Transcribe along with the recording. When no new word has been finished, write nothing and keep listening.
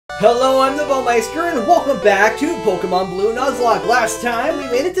Hello, I'm the Bowmeister, and welcome back to Pokemon Blue Nuzlocke. Last time, we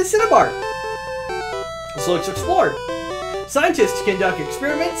made it to Cinnabar. So let's explore. Scientists conduct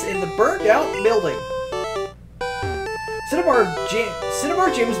experiments in the burnt-out building. Cinnabar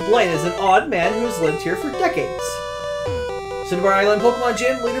James Blaine is an odd man who has lived here for decades. Cinnabar Island Pokemon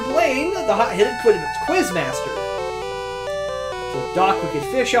Gym leader Blaine, the hot-headed Quizmaster. So dock we could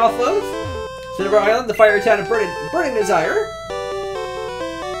fish off of. Cinnabar Island, the fire town of Burning Desire.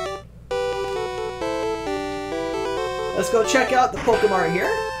 Let's go check out the Pokemon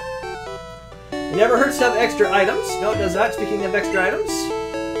here. It never hurts to have extra items. No, it does not. Speaking of extra items.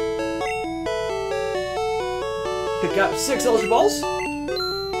 Pick up 6 Ultra Balls.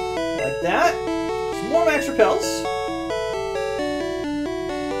 Like that. Some more Max Repels.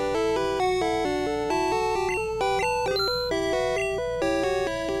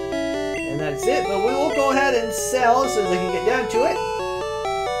 And that's it, but we will go ahead and sell so they can get down to it.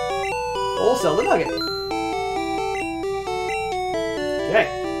 We'll sell the nugget. Okay.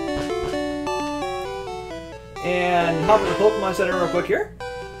 And hop in the Pokemon Center real quick here.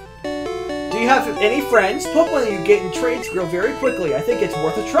 Do you have any friends? Pokemon that you get in trades grow very quickly. I think it's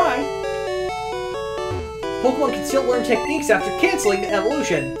worth a try. Pokemon can still learn techniques after canceling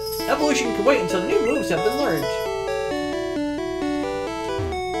evolution. Evolution can wait until new moves have been learned.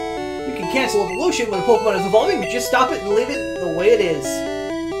 You can cancel evolution when a Pokemon is evolving, but just stop it and leave it the way it is.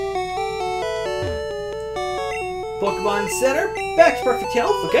 Pokemon Center, back to perfect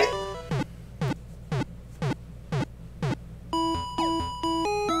health, okay?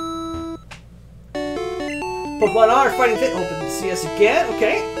 Pokemon are fighting fit, hoping to see us again,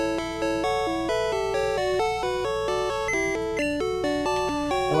 okay?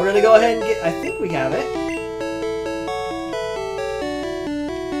 And we're gonna go ahead and get, I think we have it.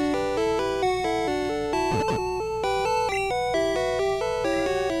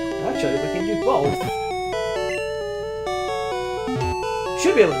 Actually, we can do both.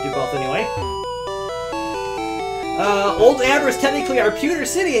 Should be able to do both anyway. Old Amber is technically our Pewter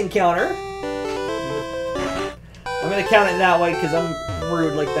City encounter. I'm going to count it that way because I'm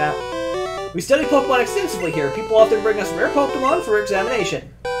rude like that. We study Pokemon extensively here. People often bring us rare Pokemon for examination.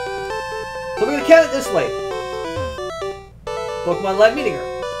 So we're going to count it this way. Pokemon Lab Meeting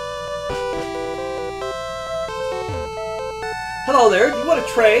her. Hello there. Do you want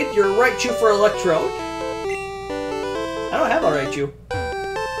to trade your Raichu for Electrode? I don't have a Raichu.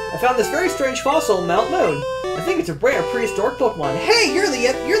 I found this very strange fossil in Mount Moon. I think it's a rare prehistoric Pokemon. Hey, you're the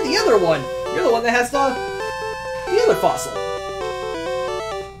other one. You're the one that has the other fossil.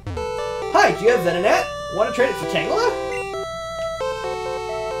 Hi, do you have Venonat? Want to trade it for Tangela?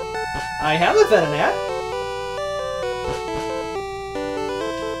 I have a Venonat.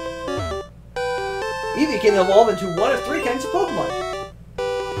 Eevee can evolve into one of 3 kinds of Pokemon.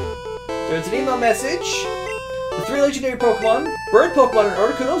 There's an email message. The 3 legendary Pokemon, bird Pokemon are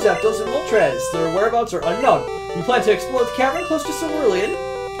Articuno, Zapdos, and Moltres. Their whereabouts are unknown. We plan to explore the cavern close to Cerulean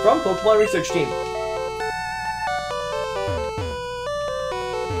from Pokemon Research Team.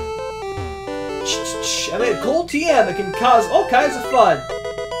 I made a cool TM that can cause all kinds of fun.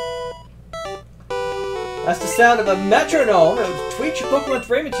 That's the sound of a metronome. It will tweak your Pokemon's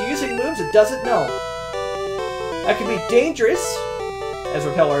brain into using moves it doesn't know. That can be dangerous, as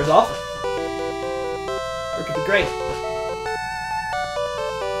Repel wears off. Or it could be great.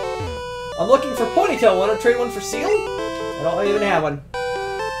 I'm looking for Ponytail. Want to trade one for Seal? I don't even have one.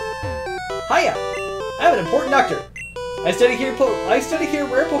 Hiya! I'm an important doctor. I study here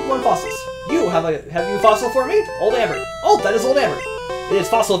rare Pokemon fossils. Have you a fossil for me? Old Amber. Oh, that is Old Amber. It is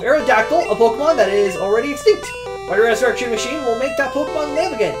fossil of Aerodactyl, a Pokemon that is already extinct. My resurrection machine will make that Pokemon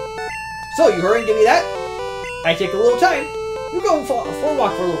live again. So, you hurry and give me that? I take a little time. You go for a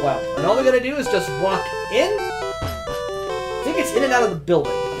walk for a little while. And all we're going to do is just walk in. I think it's in and out of the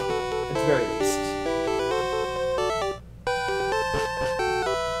building, at the very least.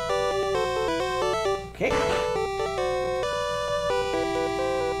 Okay.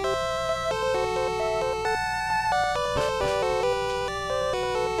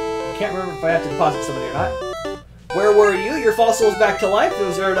 I can't remember if I have to deposit somebody or not. Where were you? Your fossil is back to life. It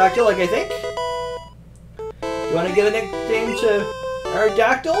was Aerodactyl, like I think. You want to give a nickname to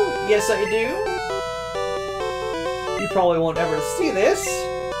Aerodactyl? Yes, I do. You probably won't ever see this.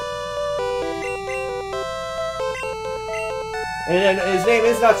 And his name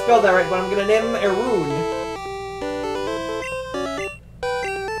is not spelled that right, but I'm going to name him Aroon.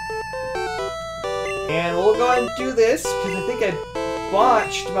 And we'll go ahead and do this, because I think I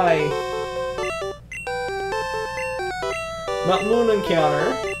botched my Mount Moon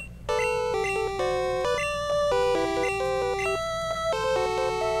encounter.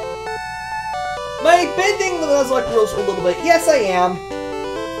 Am I bending the Nuzlocke rules a little bit? Yes, I am.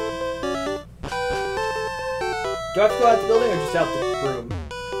 Do I have to go out the building or just out the room?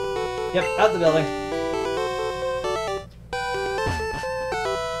 Yep, out the building.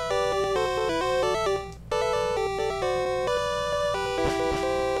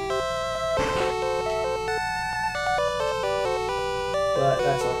 But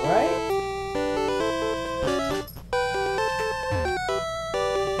that's alright.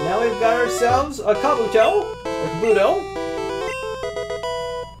 Now we've got ourselves a Kabuto, or Kabuto.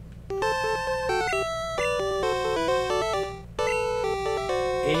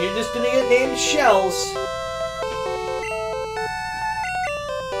 And you're just gonna get named Shells.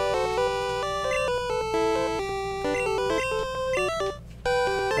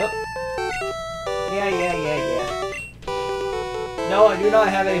 Oh. Yeah. No, I do not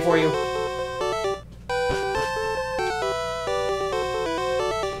have any for you.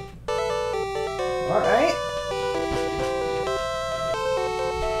 Alright.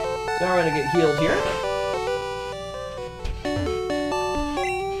 So now we're gonna get healed here.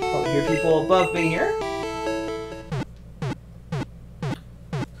 Hear people above me here.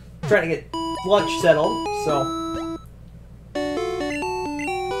 Trying to get lunch settled, so.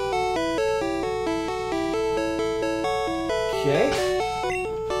 Okay.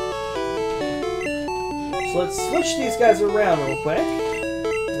 So let's switch these guys around real quick.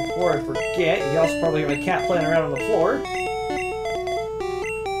 Before I forget, you also probably hear my cat playing around on the floor.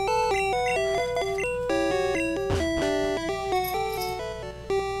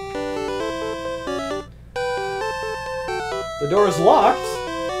 The door is locked.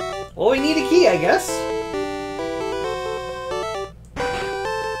 Well, we need a key, I guess.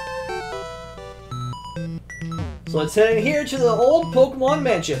 So let's head in here to the old Pokemon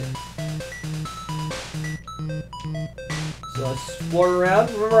Mansion. So let's explore around.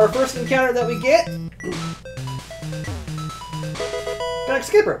 Remember our first encounter that we get? Gotta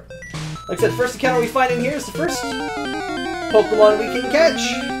skip her. Like I said, first encounter we find in here is the first Pokemon we can catch.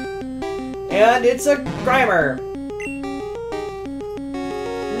 And it's a Grimer.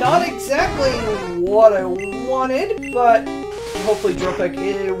 Not exactly what I wanted, but hopefully Dropkick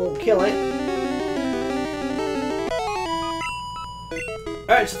it won't kill it.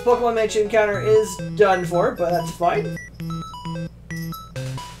 Alright, so the Pokemon Mansion encounter is done for, but that's fine.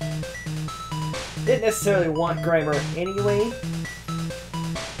 Didn't necessarily want Grimer anyway.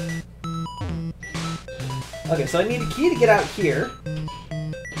 Okay, so I need a key to get out here. And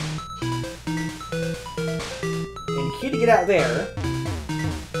a key to get out there.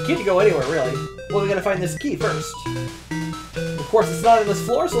 Key to go anywhere, really. Well, we gotta find this key first. Of course, it's not on this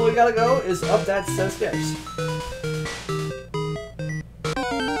floor, so all we gotta go is up that set of stairs.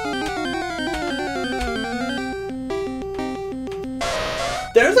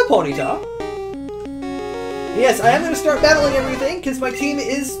 There's a Ponyta. Yes, I am gonna start battling everything, because my team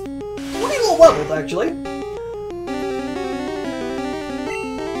is pretty low leveled, actually.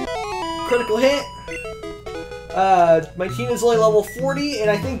 Critical hit. My team is only level 40, and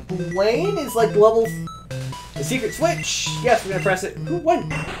I think Blaine is like level... The secret switch! Yes, we're gonna press it. Who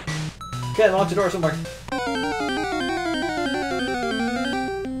won? Okay, unlock the door somewhere.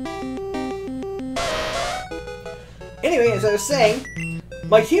 Anyway, as I was saying,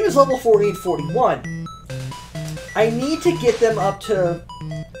 my team is level 40 and 41. I need to get them up to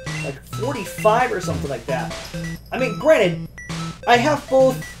like 45 or something like that. I mean, granted, I have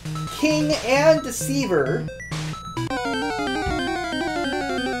both King and Deceiver.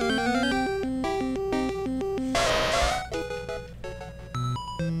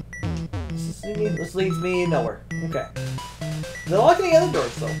 This leads me nowhere. Okay. They're locking the other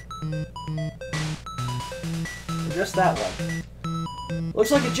doors, though. Or just that one.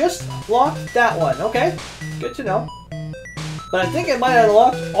 Looks like it just locked that one. Okay. Good to know. But I think it might have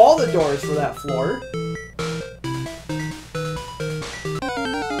unlocked all the doors for that floor.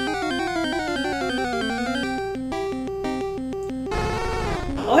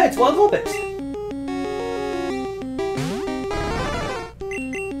 Oh, hey, it's one of Vulpix.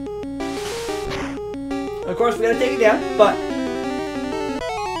 Of course, we gotta take it down, but...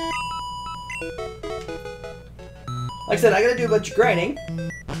 Like I said, I gotta do a bunch of grinding.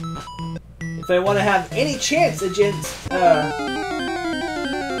 If I want to have any chance against...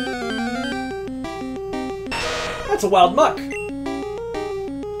 That's a wild muck.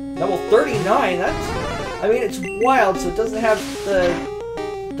 Level 39, that's... I mean, it's wild, so it doesn't have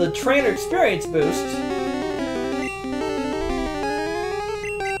the trainer experience boost.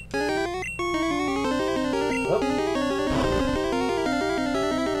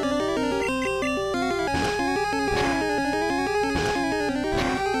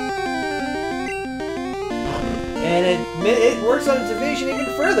 And it works on its evasion even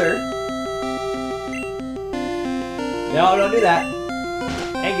further. No, don't do that.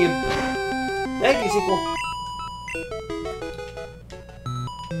 Thank you. Thank you, sequel.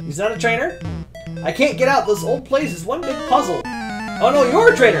 He's not a trainer? I can't get out. This old place is one big puzzle. Oh no,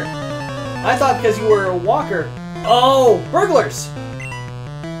 you're a trainer! I thought because you were a walker. Oh, burglars!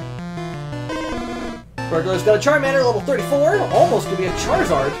 Burglar's got a Charmander, level 34. Almost could be a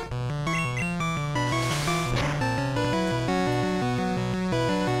Charizard.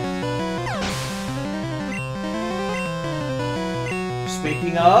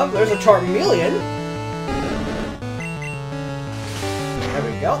 Speaking of, there's a Charmeleon. There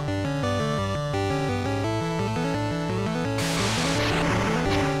we go.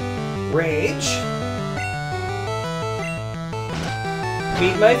 Rage.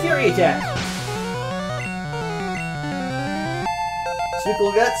 Meet my Fury attack.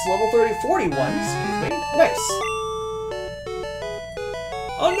 Squeakle Guts, level 41, excuse me. Nice.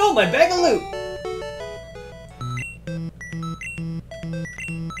 Oh no, my bag of loot!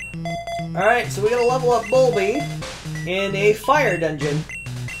 Alright, so we gotta level up Bulby in a fire dungeon.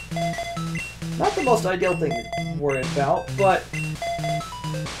 Not the most ideal thing to worry about, but...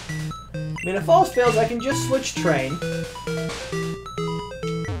 I mean, if all else fails, I can just switch train.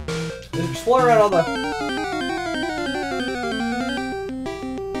 Just explore around all the...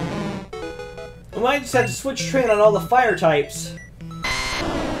 I might just have to switch train on all the fire types.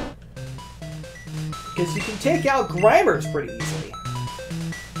 Because you can take out Grimers pretty easily.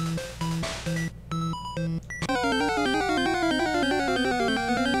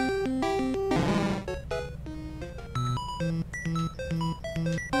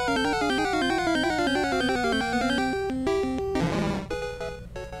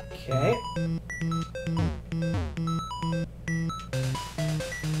 Okay.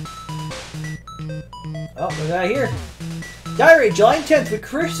 Oh, what's that here? Diary, July 10th, we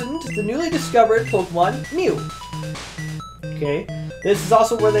christened the newly discovered Pokemon Mew. Okay. This is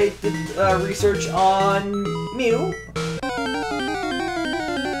also where they did research on Mew.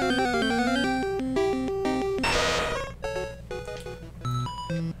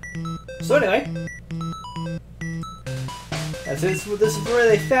 So anyway, this is where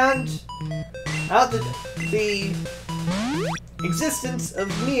they found out the existence of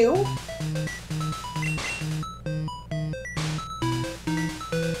Mew.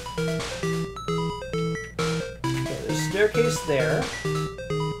 Okay, there's a staircase there.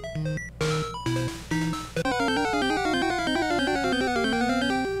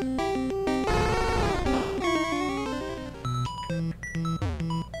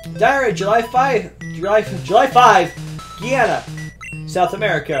 Diary, July 5, Guyana, South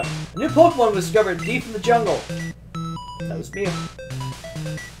America. A new Pokemon was discovered deep in the jungle. That was Mew.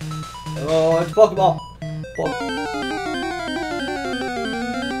 Oh, it's a Pokeball.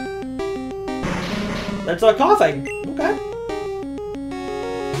 That's not coughing. Okay.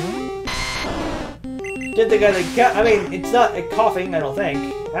 Didn't think I mean, it's not a coughing, I don't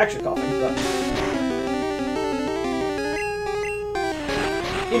think. Actually coughing, but...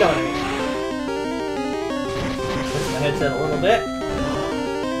 You know what I mean. Twist my headset a little bit.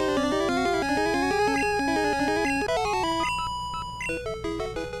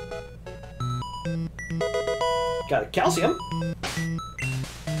 Got a calcium.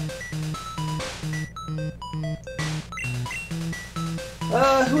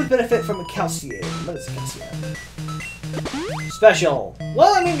 Who would benefit from a calcium? What is a calcium? Special.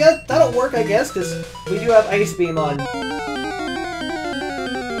 Well, I mean, that'll work, I guess, because we do have Ice Beam on.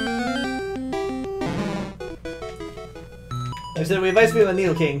 Like I said, we have Ice Beam on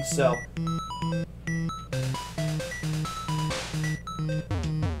Needle King, so...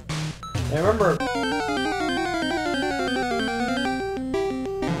 I remember...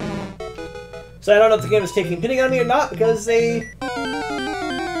 So I don't know if the game is taking pity on me or not, because they...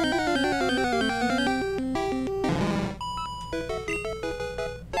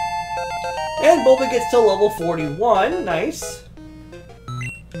 And Bulby gets to level 41. Nice.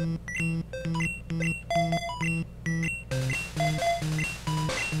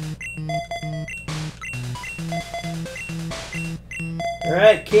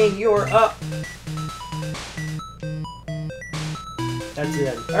 Alright, King, you're up. That's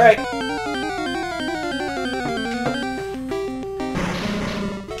it. Alright.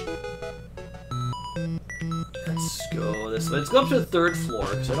 Let's go this way. Let's go up to the 3rd floor,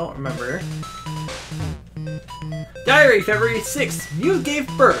 because I don't remember. Diary, February 6th. Mew gave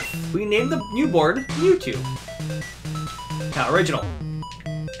birth. We named the newborn Mewtwo. How original.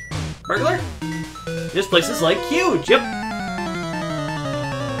 Burglar? This place is like huge. Yep.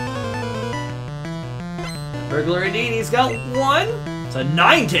 Burglar indeed, he's got one. It's a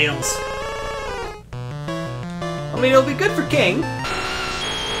Ninetales. I mean, it'll be good for King.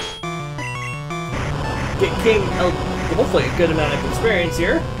 Get King hopefully a good amount of experience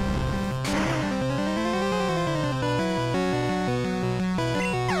here.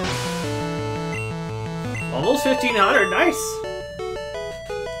 Almost 1500, nice.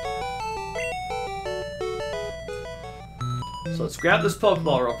 So let's grab this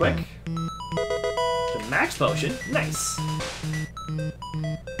Pokeball real quick. The Max Potion, nice.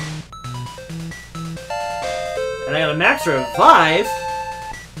 And I got a Max Revive,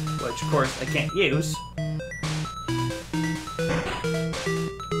 which of course I can't use.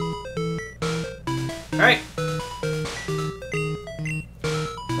 Alright.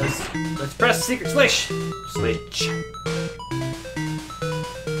 Let's press the secret switch. Switch.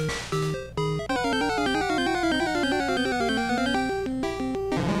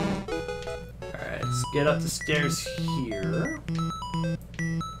 Alright, let's get up the stairs here.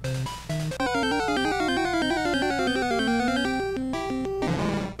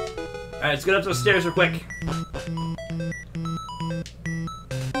 Alright, let's get up those stairs real quick.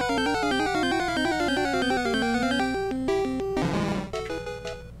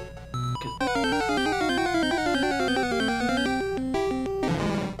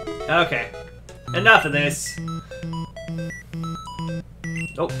 Okay. Enough of this.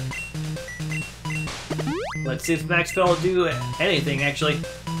 Oh. Let's see if Max Spell will do anything, actually.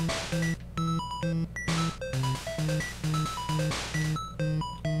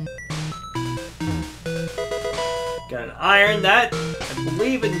 Got an iron that, I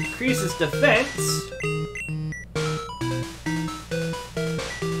believe, increases defense.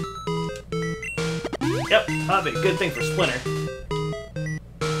 Yep, that'd be a good thing for Splinter.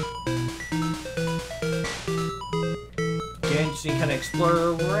 Okay, just need to kind of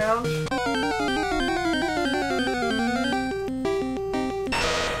explore around.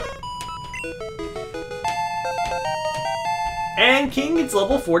 And King gets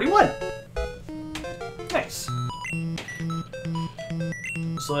level 41. Nice.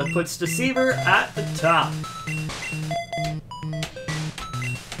 So that puts Deceiver at the top.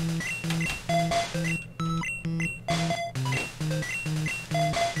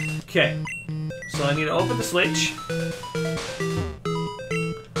 Okay. So I need to open the switch.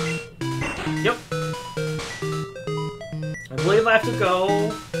 Yep. I believe I have to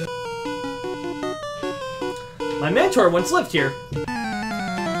go. My mentor once lived here.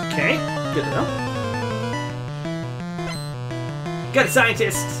 Okay, good to know. Got a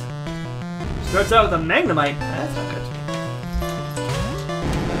scientist. Starts out with a Magnemite. That's not good.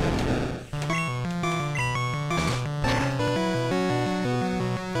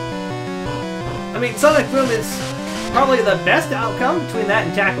 I mean, Sonic Boom is probably the best outcome between that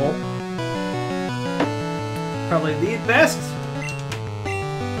and Tackle. Probably the best.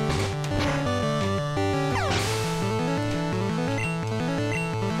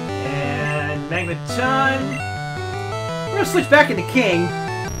 And Magneton. We're gonna switch back into King.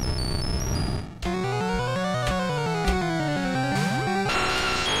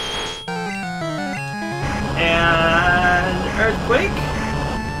 And Earthquake.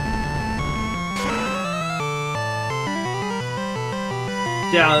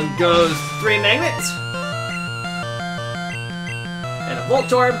 Down goes 3 magnets. And a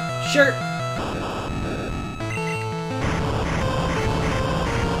Voltorb. Sure.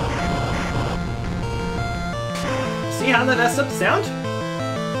 See how that messed up the sound?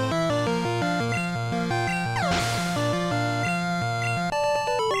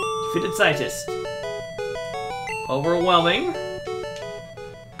 Defeated Scientist. Overwhelming.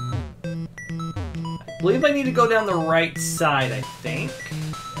 I believe I need to go down the right side, I think.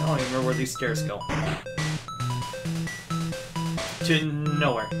 I don't even remember where these stairs go. To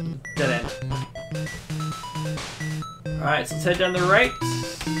nowhere. Dead end. Alright, so let's head down the right.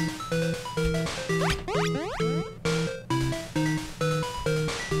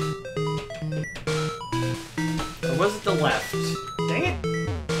 Or was it the left? Dang it!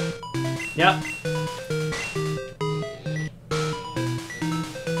 Yep.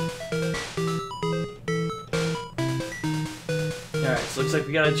 Alright, so looks like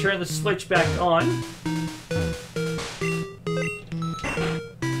we gotta turn the switch back on.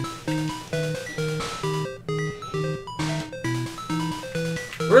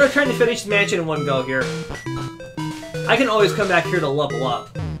 We're gonna try to finish the mansion in one go here. I can always come back here to level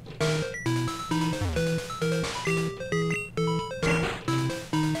up.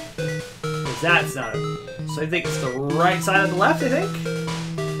 Because that's not it. So I think it's the right side of the left, I think?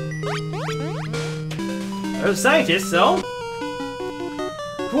 There's a scientist, so...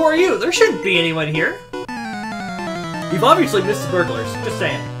 Who are you? There shouldn't be anyone here. You've obviously missed the burglars. Just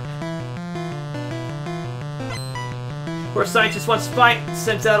saying. Poor scientist wants to fight.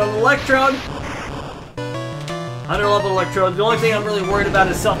 Sends out an electrode. 100-level electrode. The only thing I'm really worried about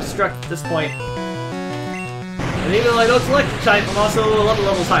is self-destruct at this point. And even though I know it's electric type, I'm also 11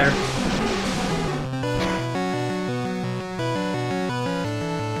 levels higher.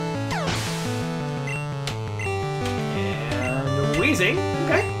 And wheezing.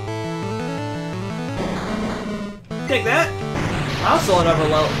 Okay. Take that. Also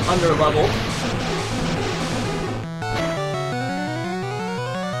under-leveled.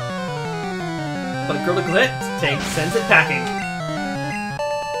 But a critical hit sends it packing.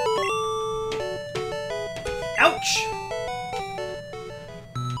 Ouch!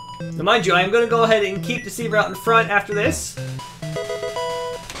 Now mind you, I'm going to go ahead and keep Deceiver out in front after this.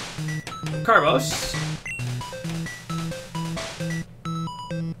 Carbos.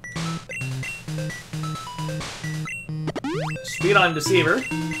 Speed on Deceiver.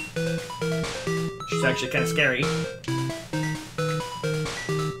 Which is actually kind of scary.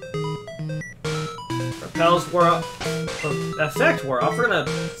 Repels wore off. Effect wore off. We're gonna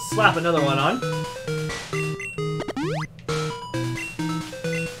slap another one on.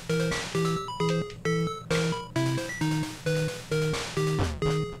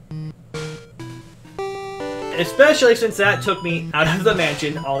 Especially since that took me out of the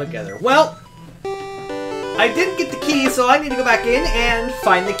mansion altogether. Well, I didn't get the key, so I need to go back in and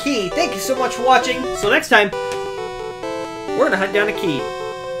find the key. Thank you so much for watching. So next time, we're gonna hunt down a key.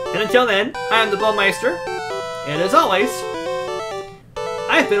 And until then, I am the Bowmeister, and as always,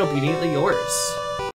 I have been obediently yours.